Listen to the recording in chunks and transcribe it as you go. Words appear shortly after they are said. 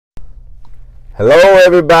Hello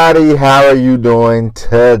everybody, how are you doing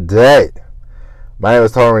today? My name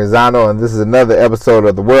is Tony Rizano, and this is another episode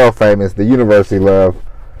of the world famous, the University Love,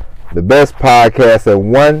 the best podcast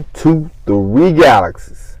in 1, 2, 3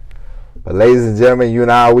 galaxies. But ladies and gentlemen, you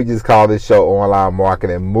and I, we just call this show Online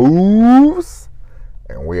Marketing Moves,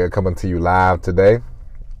 and we are coming to you live today.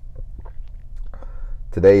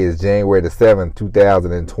 Today is January the 7th,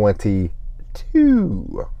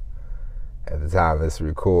 2022, at the time of this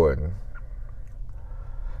recording.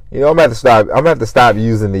 You know, I'm gonna have to stop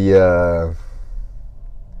using the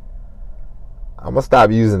I'm gonna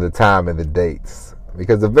stop using the time and the dates,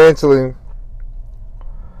 because eventually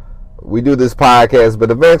we do this podcast,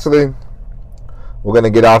 but eventually we're gonna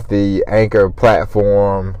get off the Anchor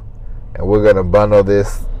platform and we're gonna bundle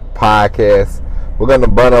this podcast. We're gonna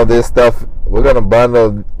bundle this stuff. We're gonna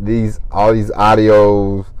bundle all these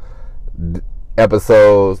audio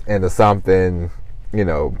episodes into something,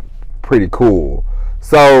 pretty cool.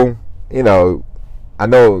 So, I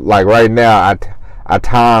know, like right now, I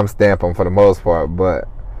timestamp them for the most part, but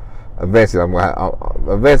eventually, I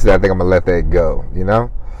think I'm gonna let that go.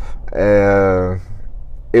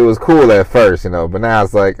 It was cool at first, but now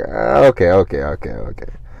it's like, okay.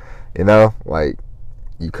 Like,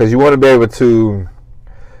 because you want to be able to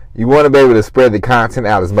spread the content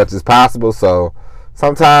out as much as possible. So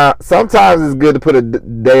sometimes it's good to put a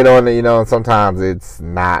date on it, and sometimes it's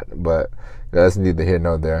not, but that's neither here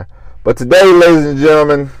nor there. But today, ladies and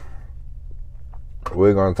gentlemen,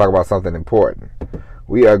 we're going to talk about something important.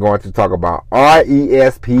 We are going to talk about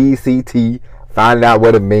RESPCT, find out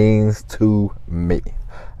what it means to me.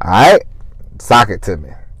 Alright? Sock it to me.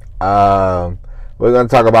 We're going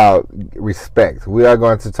to talk about respect. We are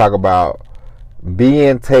going to talk about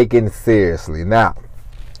being taken seriously. Now,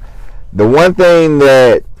 the one thing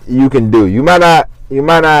that you can do, you might not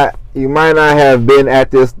have been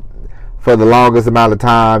at this for the longest amount of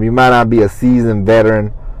time. You might not be a seasoned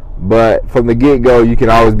veteran, but from the get-go, you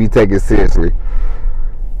can always be taken seriously.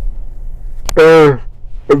 There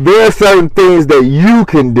are certain things that you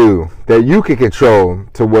can do, that you can control,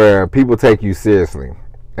 to where people take you seriously.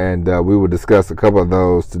 And we will discuss a couple of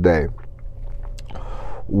those today.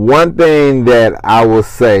 One thing that I will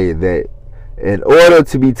say, that in order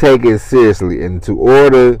to be taken seriously and to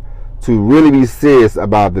order to really be serious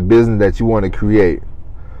about the business that you want to create,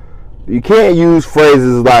 you can't use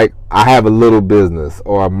phrases like, I have a little business,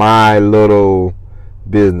 or my little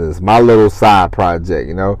business, my little side project.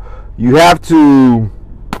 You have to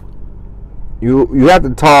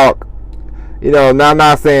talk, now I'm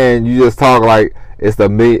not saying you just talk like it's a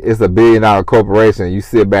 $1 billion corporation, you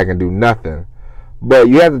sit back and do nothing. But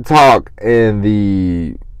you have to talk in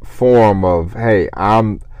the form of, hey,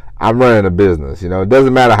 I'm running a business. It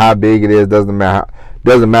doesn't matter how big it is, doesn't matter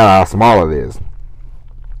how small it is.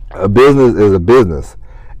 A business is a business,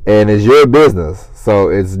 and it's your business. So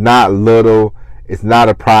it's not little, it's not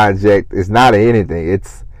a project, it's not anything.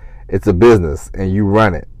 It's a business, and you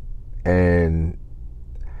run it. And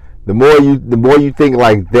the more you think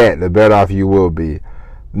like that, the better off you will be.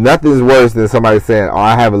 Nothing's worse than somebody saying, "Oh,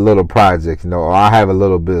 I have a little project," or "I have a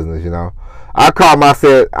little business." I've caught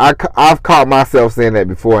myself saying that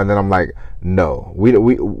before, and then I'm like, "No, we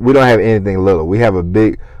don't have anything little. We have a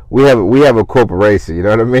corporation." You know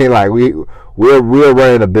what I mean? Like we're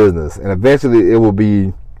running a business, and eventually it will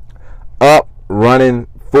be up, running,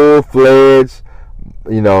 full-fledged.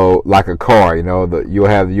 Like a car. You'll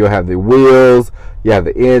have the wheels, you have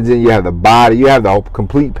the engine, you have the body, you have the whole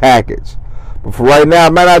complete package. But for right now,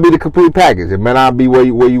 it might not be the complete package. It might not be where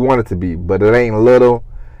you want it to be. But it ain't little.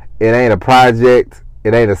 It ain't a project.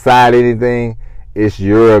 It ain't a side anything. It's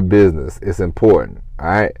your business. It's important. All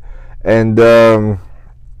right. And don't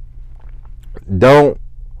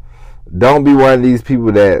be one of these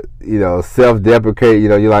people that self-deprecate.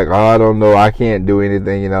 You're like, oh, I don't know, I can't do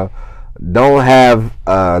anything. Don't have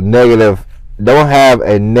a negative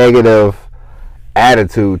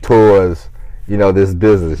attitude towards this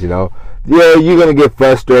business. Yeah, you're gonna get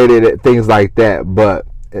frustrated at things like that, but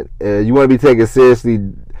you want to be taken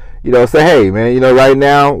seriously. Say, hey, man, right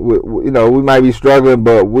now, we might be struggling,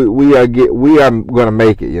 but we are gonna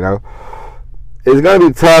make it. It's gonna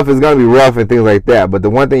be tough, it's gonna be rough, and things like that. But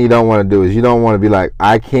the one thing you don't want to do is you don't want to be like,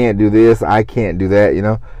 I can't do this, I can't do that.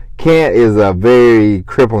 Can't is a very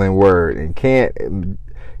crippling word, and can't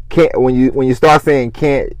when you start saying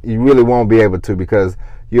can't, you really won't be able to, because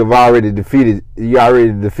you already defeated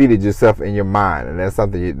yourself in your mind, and that's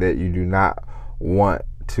something that you do not want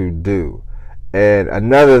to do. And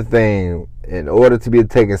another thing, in order to be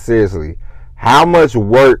taken seriously, how much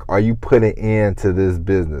work are you putting into this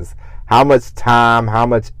business? How much time, how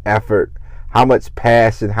much effort, how much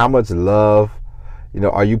passion, how much love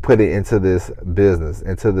are you putting into this business,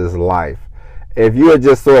 into this life? If you are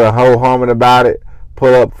just sort of ho-humming about it,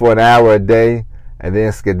 pull up for an hour a day and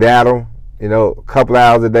then skedaddle, a couple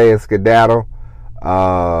hours a day and skedaddle,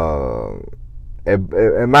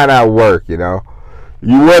 it might not work, You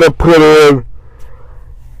want to put in,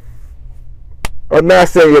 I'm not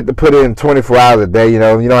saying you have to put in 24 hours a day, you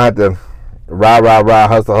don't have to rah,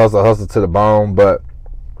 hustle to the bone, but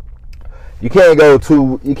you can't go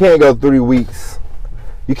 3 weeks.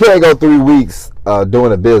 You can't go 3 weeks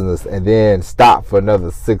doing a business and then stop for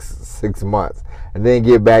another six months and then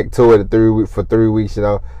get back to it for 3 weeks.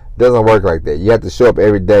 It doesn't work like that. You have to show up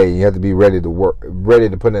every day. You have to be ready to work, ready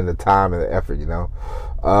to put in the time and the effort.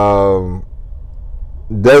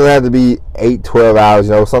 Doesn't have to be 8-12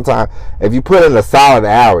 hours. Sometimes if you put in a solid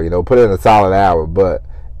hour, put in a solid hour. But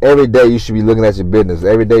every day you should be looking at your business.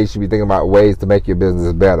 Every day you should be thinking about ways to make your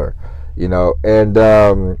business better.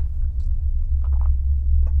 And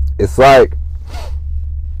it's like,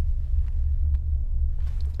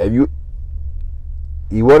 if you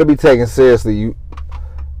want to be taken seriously,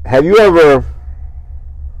 have you ever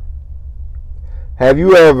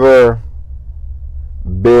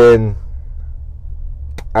been,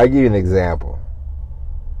 I'll give you an example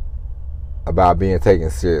about being taken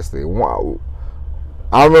seriously.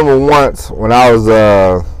 I remember once when I was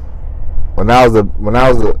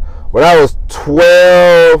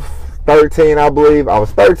 12, 13, I believe. I was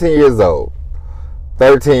 13 years old.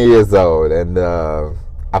 And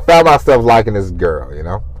I found myself liking this girl,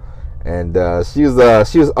 And she was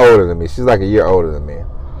older than me. She was like a year older than me.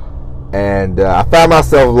 And I found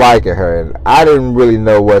myself liking her, and I didn't really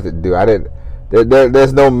know what to do.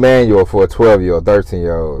 There's no manual for a 12-year-old,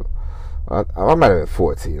 13-year-old. I might have been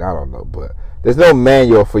 14. I don't know, but there's no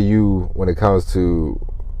manual for you when it comes to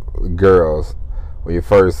girls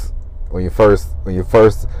when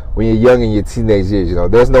you're young in your teenage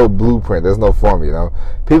years. There's no blueprint, there's no formula.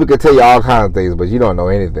 People can tell you all kinds of things, but you don't know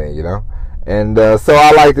anything. And so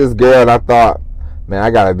I liked this girl, and I thought, man,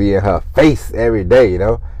 I gotta be in her face every day.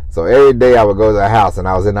 So every day I would go to the house and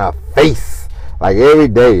I was in her face, like every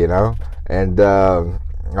day. And I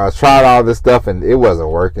was trying all this stuff, and it wasn't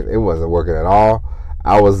working. It wasn't working at all.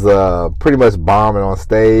 I was pretty much bombing on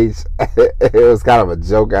stage. It was kind of a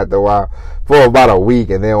joke after a while, for about a week.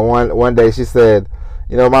 And then one day she said,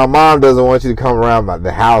 my mom doesn't want you to come around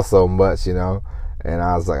the house so much, And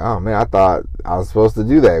I was like, oh man, I thought I was supposed to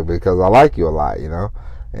do that because I like you a lot,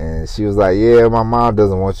 And she was like, yeah, my mom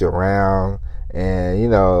doesn't want you around.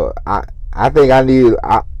 And, I think I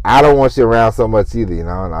don't want you around so much either,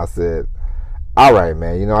 And I said, all right,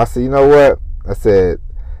 man. I said, you know what? I said,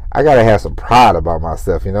 I gotta have some pride about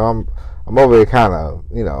myself. I'm over here kind of,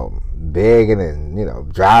 begging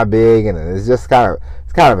and, dry begging, and it's just kind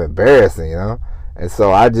of embarrassing, And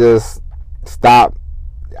so I just stopped.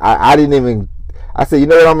 I didn't even. I said, you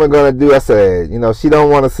know what I'm gonna do? I said, she don't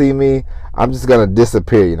want to see me. I'm just gonna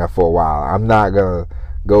disappear, for a while. I'm not gonna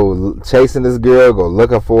go chasing this girl, go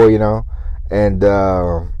looking for her, And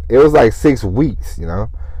it was like 6 weeks,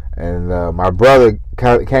 And my brother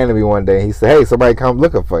came to me one day and he said, hey, somebody come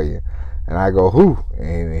looking for you. And I go, who?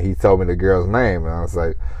 And he told me the girl's name. And I was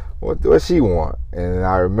like, what she want? And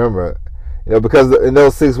I remember, because in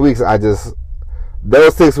those 6 weeks, not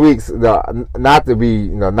to be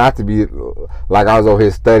like I was over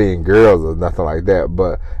here studying girls or nothing like that.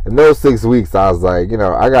 But in those 6 weeks, I was like,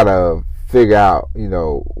 I got to figure out,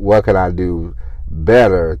 what can I do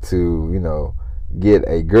better to, get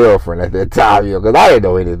a girlfriend at that time, because I didn't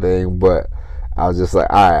know anything, but I was just like,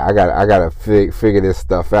 all right, I gotta figure this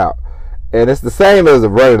stuff out. And it's the same as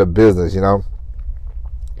running a business, you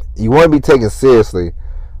want to be taken seriously,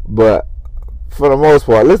 but for the most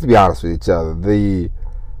part, let's be honest with each other. A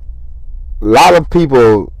lot of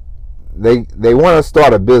people, they want to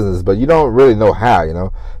start a business, but you don't really know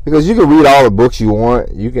how, because you can read all the books you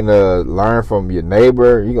want, you can learn from your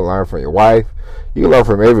neighbor, you can learn from your wife, you can learn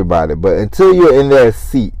from everybody, but until you're in that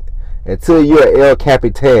seat, until you're El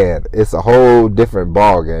Capitan, it's a whole different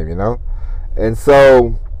ball game, And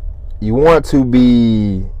so you want to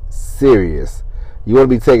be serious. You want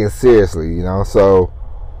to be taken seriously, So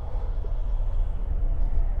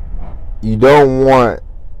you don't want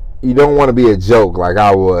to be a joke like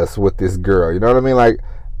I was with this girl. You know what I mean? Like,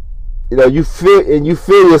 you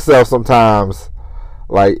feel yourself sometimes.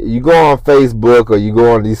 Like, you go on Facebook or you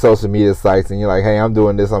go on these social media sites and you're like, hey, I'm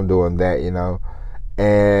doing this, I'm doing that,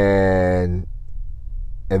 and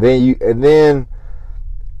then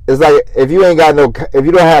it's like, if you don't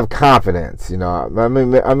have confidence, I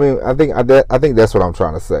think that's what I'm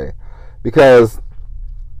trying to say, because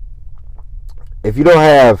if you don't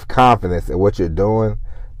have confidence in what you're doing,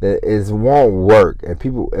 that it won't work, and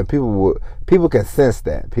people can sense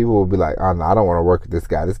that. People will be like, oh no, I don't want to work with this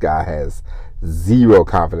guy. This guy has zero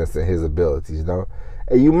confidence in his abilities, you know.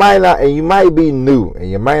 And you might be new,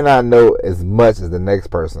 and you might not know as much as the next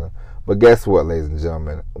person. But guess what, ladies and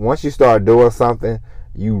gentlemen? Once you start doing something,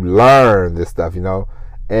 you learn this stuff, you know.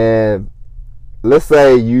 And let's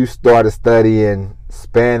say you started studying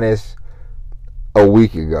Spanish a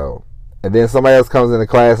week ago, and then somebody else comes into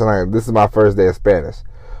class and like, this is my first day of Spanish.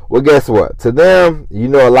 Well, guess what? To them, you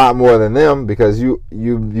know a lot more than them because you've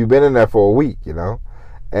been in there for a week, you know.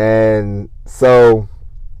 And so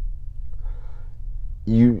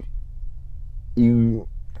I'm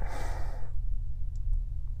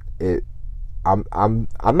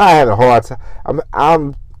not having a hard time.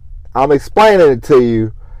 I'm explaining it to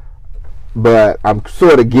you, but I'm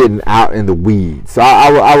sort of getting out in the weeds. So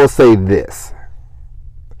I will say this.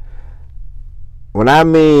 When I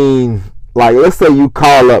mean, like, let's say you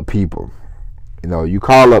call up people. You know, you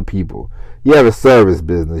call up people. You have a service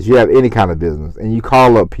business. You have any kind of business, and you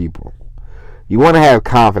call up people. You want to have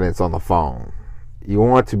confidence on the phone. You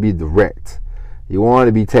want to be direct. You want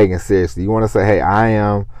to be taken seriously. You want to say, hey, I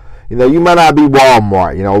am. You know, you might not be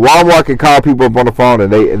Walmart. You know, Walmart can call people up on the phone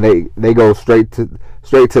and they go straight to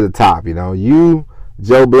the top. You know, you,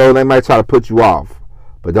 Joe Blow, they might try to put you off,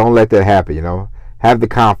 but don't let that happen. You know, have the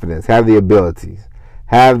confidence, have the abilities,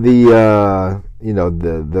 have the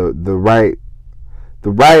the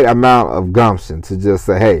right amount of gumption to just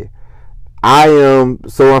say, hey, I am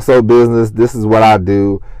so and so business. This is what I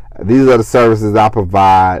do. These are the services I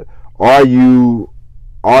provide. Are you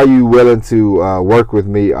willing to work with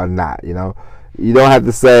me or not? You know, you don't have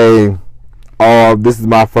to say, oh, this is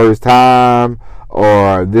my first time,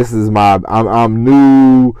 or this is I'm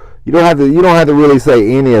new. You don't have to really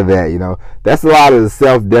say any of that. You know, that's a lot of the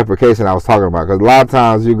self-deprecation I was talking about. Because a lot of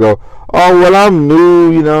times you go, oh, well, I'm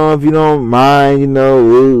new. You know, if you don't mind, you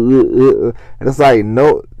know, and it's like,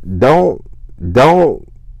 no, don't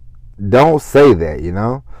say that. You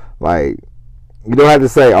know, like, you don't have to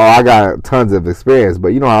say, oh, I got tons of experience, but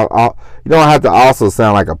you don't have to also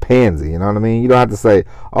sound like a pansy. You know what I mean? You don't have to say,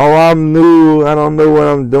 oh, I'm new, I don't know what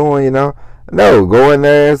I'm doing. You know, no, go in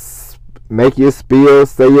there, make your spiel,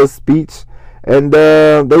 say your speech, and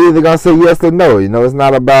they're either gonna say yes or no. You know, it's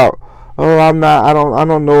not about, oh, I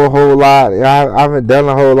don't know a whole lot. I haven't done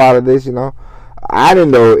a whole lot of this. You know, I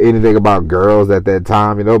didn't know anything about girls at that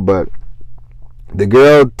time. You know, but the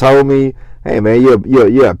girl told me, hey man,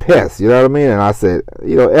 you're a pest, you know what I mean? And I said,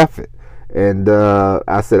 you know, F it. And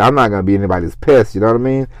I said, I'm not gonna be anybody's pest, you know what I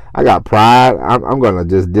mean? I got pride. I'm gonna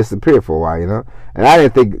just disappear for a while, you know. And I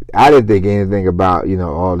didn't think anything about, you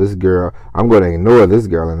know, oh, this girl, I'm gonna ignore this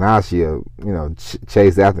girl, and now she'll, you know,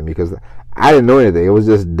 chase after me, because I didn't know anything. It was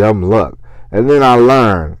just dumb luck. And then I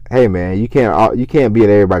learned, hey man, you can't be in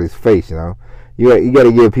everybody's face, you know. You got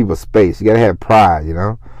to give people space. You got to have pride, you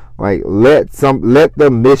know. Like, let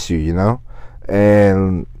them miss you, you know.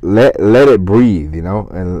 And let it breathe, you know,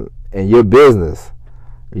 and your business,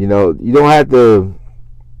 you know, you don't have to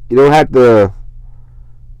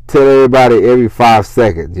tell everybody every 5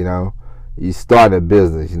 seconds, you know, you start a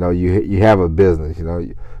business, you know, you have a business, you know,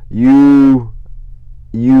 you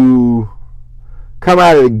come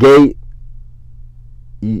out of the gate,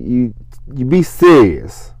 you be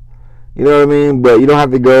serious, you know what I mean, but you don't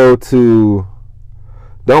have to go to.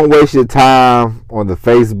 Don't waste your time on the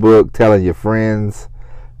Facebook telling your friends,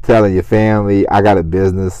 telling your family, I got a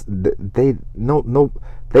business. Them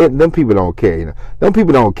people don't care, you know. Them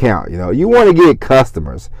people don't count, you know. You want to get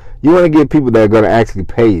customers. You want to get people that are going to actually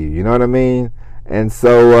pay you, you know what I mean? And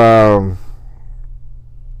so,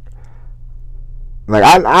 like,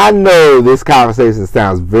 I know this conversation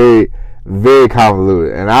sounds very, very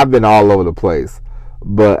convoluted, and I've been all over the place.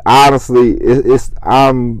 But honestly,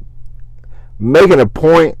 I'm making a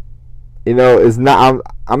point, you know, is not.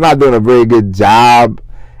 I'm not doing a very good job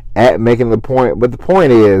at making the point, but the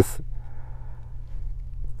point is,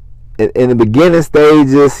 in the beginning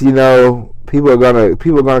stages, you know, people are gonna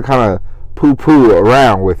kind of poo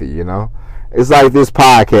around with it, you know. It's like this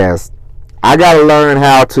podcast. I gotta learn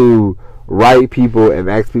how to write people and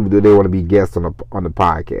ask people, do they want to be guests on the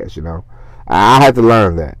podcast, you know. I had to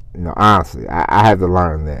learn that, you know. Honestly, I had to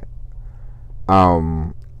learn that.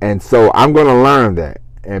 And so I'm going to learn that.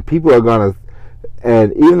 And people are going to,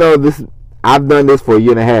 and even though I've done this for a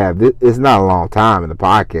year and a half, it's not a long time in the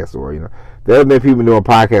podcast world, you know. There have been people doing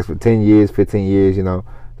podcasts for 10 years, 15 years, you know,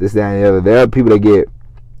 this, that, and the other. There are people that get,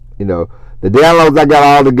 you know, the downloads I got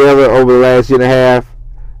all together over the last year and a half,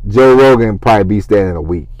 Joe Rogan probably beats that in a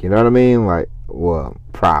week. You know what I mean? Like, well,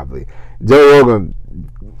 probably. Joe Rogan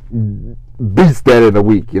beats that in a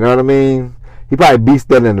week. You know what I mean? He probably beats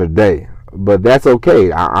that in a day. But that's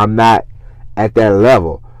okay. I'm not at that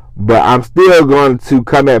level. But I'm still going to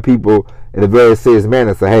come at people in a very serious manner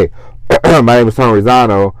and say, hey, my name is Tony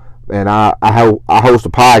Rizzano, and I host a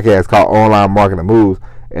podcast called Online Marketing Moves,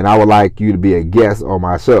 and I would like you to be a guest on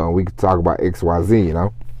my show, and we can talk about XYZ, you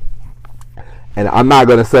know. And I'm not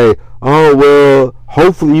going to say, oh, well,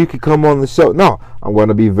 hopefully you can come on the show. No, I'm going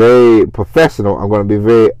to be very professional. I'm going to be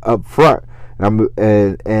very upfront,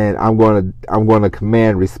 and I'm going to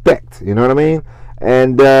command respect. You know what I mean?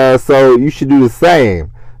 And so you should do the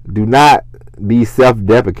same. Do not be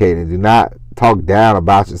self-deprecating. Do not talk down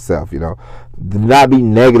about yourself. You know, do not be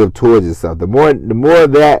negative towards yourself. The more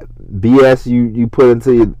that BS you put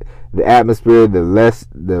into the atmosphere,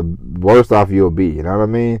 the worse off you'll be. You know what I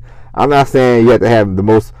mean? I'm not saying you have to have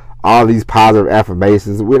all these positive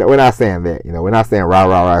affirmations. We're not saying that. You know, we're not saying rah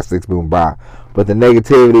rah rah, six boom bye. But the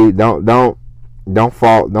negativity, don't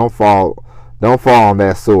fall on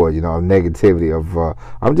that sword. You know, of negativity of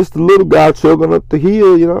I'm just a little guy chugging up the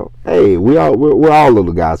hill. You know, hey, we're all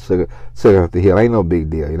little guys chugging up the hill. Ain't no big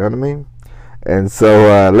deal. You know what I mean? And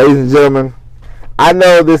so, ladies and gentlemen, I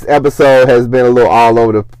know this episode has been a little all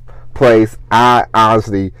over the place. I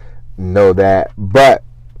honestly know that, but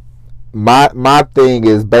my thing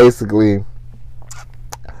is basically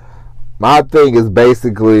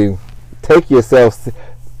take yourself.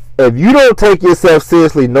 If you don't take yourself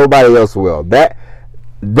seriously, nobody else will. That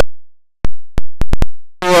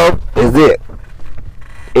is it.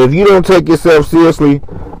 If you don't take yourself seriously,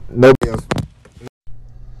 nobody else.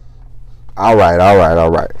 All right.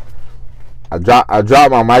 I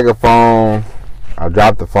dropped my microphone. I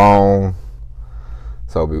dropped the phone.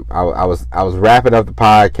 So I was wrapping up the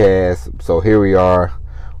podcast. So here we are.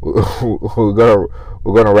 We're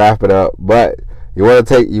gonna wrap it up. But you want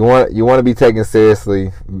to be taken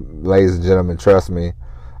seriously, ladies and gentlemen. Trust me.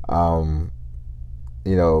 You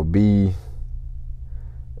know, be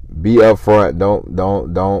upfront.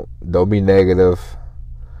 Don't be negative.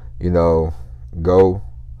 You know, go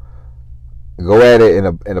at it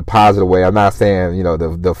in a positive way. I'm not saying, you know,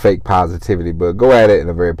 the fake positivity, but go at it in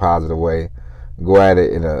a very positive way. Go at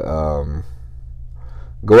it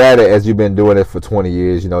as you've been doing it for 20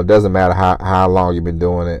 years. You know, it doesn't matter how long you've been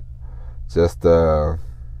doing it. Just go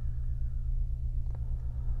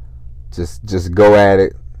at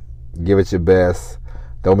it. Give it your best.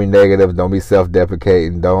 Don't be negative. Don't be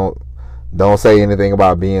self-deprecating. Don't say anything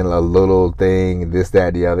about being a little thing, this,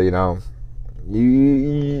 that, the other. You know,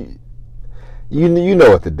 you know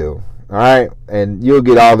what to do. All right, and you'll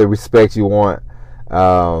get all the respect you want.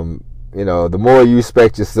 You know, the more you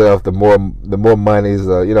respect yourself, the more money's,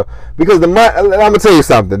 you know, because the money. I'm gonna tell you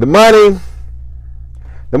something. The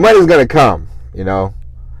money's gonna come. You know,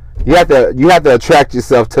 you have to attract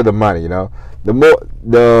yourself to the money. You know, the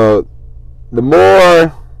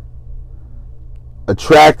more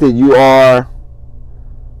attracted you are,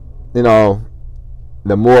 you know,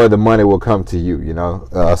 the more the money will come to you. You know,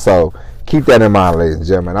 so keep that in mind, ladies and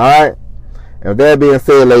gentlemen. All right. And with that being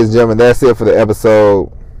said, ladies and gentlemen, that's it for the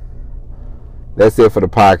episode. That's it for the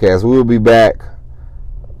podcast. We will be back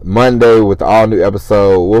Monday with the all new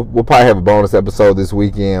episode. We'll probably have a bonus episode this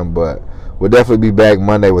weekend, but we'll definitely be back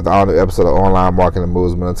Monday with the all new episode of Online Marketing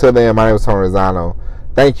Moves. But until then, my name is Tony Rizzano.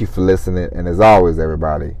 Thank you for listening, and as always,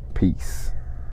 everybody, peace.